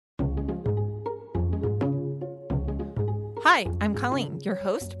Hi, I'm Colleen, your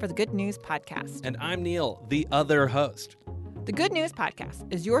host for the Good News Podcast. And I'm Neil, the other host. The Good News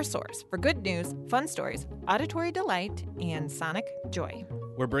Podcast is your source for good news, fun stories, auditory delight, and sonic joy.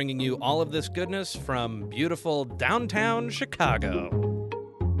 We're bringing you all of this goodness from beautiful downtown Chicago.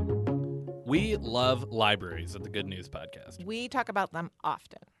 We love libraries at the Good News Podcast. We talk about them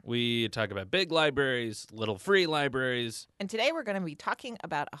often. We talk about big libraries, little free libraries. And today we're going to be talking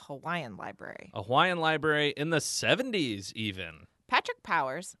about a Hawaiian library. A Hawaiian library in the 70s even. Patrick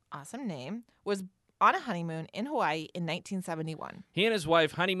Powers, awesome name, was on a honeymoon in Hawaii in 1971. He and his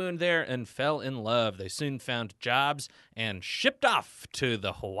wife honeymooned there and fell in love. They soon found jobs and shipped off to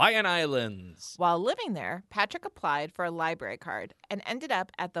the Hawaiian Islands. While living there, Patrick applied for a library card and ended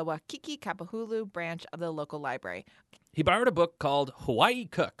up at the Waikiki Kapahulu branch of the local library. He borrowed a book called Hawaii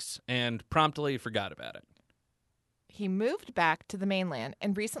Cooks and promptly forgot about it. He moved back to the mainland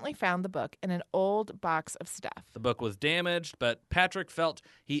and recently found the book in an old box of stuff. The book was damaged, but Patrick felt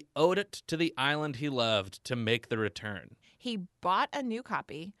he owed it to the island he loved to make the return. He bought a new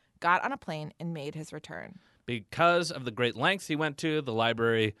copy, got on a plane, and made his return. Because of the great lengths he went to, the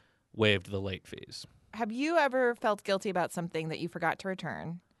library waived the late fees. Have you ever felt guilty about something that you forgot to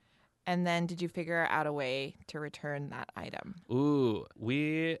return? And then did you figure out a way to return that item? Ooh,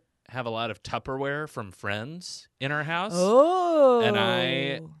 we have a lot of Tupperware from friends in our house. Oh. And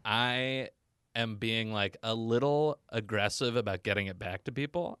I am being like a little aggressive about getting it back to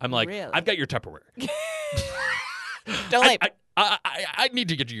people. I'm like, Really? I've got your Tupperware. Don't like I need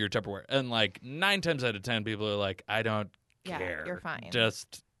to get you your Tupperware. And like 9 times out of 10 people are like, I don't care. You're fine.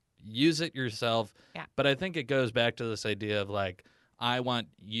 Just use it yourself. Yeah. But I think it goes back to this idea of like, I want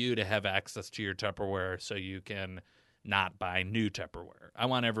you to have access to your Tupperware so you can not buy new Tupperware. I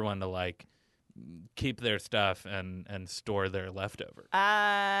want everyone to like keep their stuff and store their leftovers.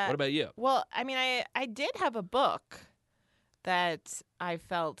 What about you? Well, I mean, I did have a book that I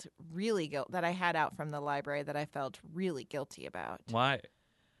felt really that I had out from the library that I felt really guilty about. Why?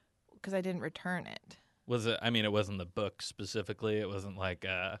 Because I didn't return it. Was it? I mean, it wasn't the book specifically. It wasn't like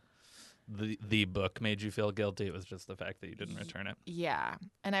the book made you feel guilty. It was just the fact that you didn't return it. Yeah,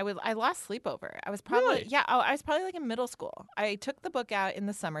 and I lost sleep over it. I was probably Really? I was probably like in middle school. I took the book out in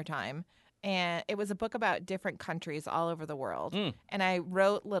the summertime, and it was a book about different countries all over the world. And I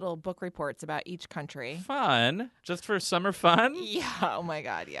wrote little book reports about each country. Fun, just for summer fun. Yeah. Oh my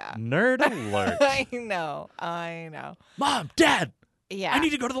God. Yeah. Nerd alert. I know. Mom, Dad. Yeah. I need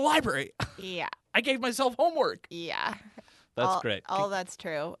to go to the library. Yeah. I gave myself homework. Yeah. That's great. All that's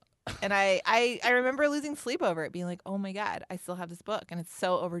true. And I remember losing sleep over it, being like, oh my God, I still have this book and it's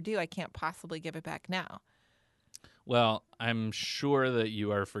so overdue. I can't possibly give it back now. Well, I'm sure that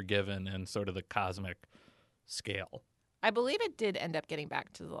you are forgiven in sort of the cosmic scale. I believe it did end up getting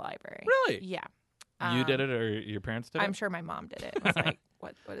back to the library. Really? Yeah. You did it or your parents did it? I'm sure my mom did it. It was like,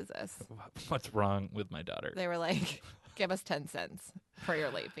 what is this? What's wrong with my daughter? They were like, give us 10 cents for your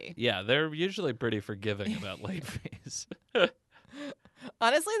late fee. Yeah, they're usually pretty forgiving about late fees.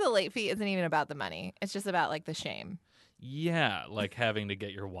 Honestly, the late fee isn't even about the money. It's just about like the shame. Yeah, like having to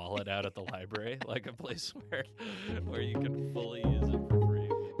get your wallet out at the library, like a place where you can fully use it for free.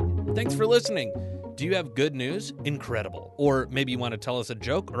 Thanks for listening. Do you have good news? Incredible. Or maybe you want to tell us a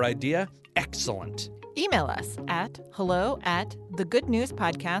joke or idea? Excellent. Email us at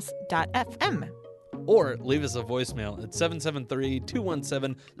hello@thegoodnewspodcast.fm. Or leave us a voicemail at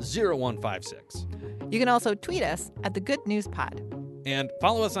 773-217-0156. You can also tweet us at The Good News Pod. And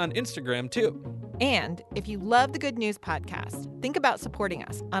follow us on Instagram, too. And if you love the Good News Podcast, think about supporting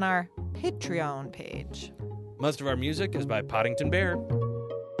us on our Patreon page. Most of our music is by Poddington Bear.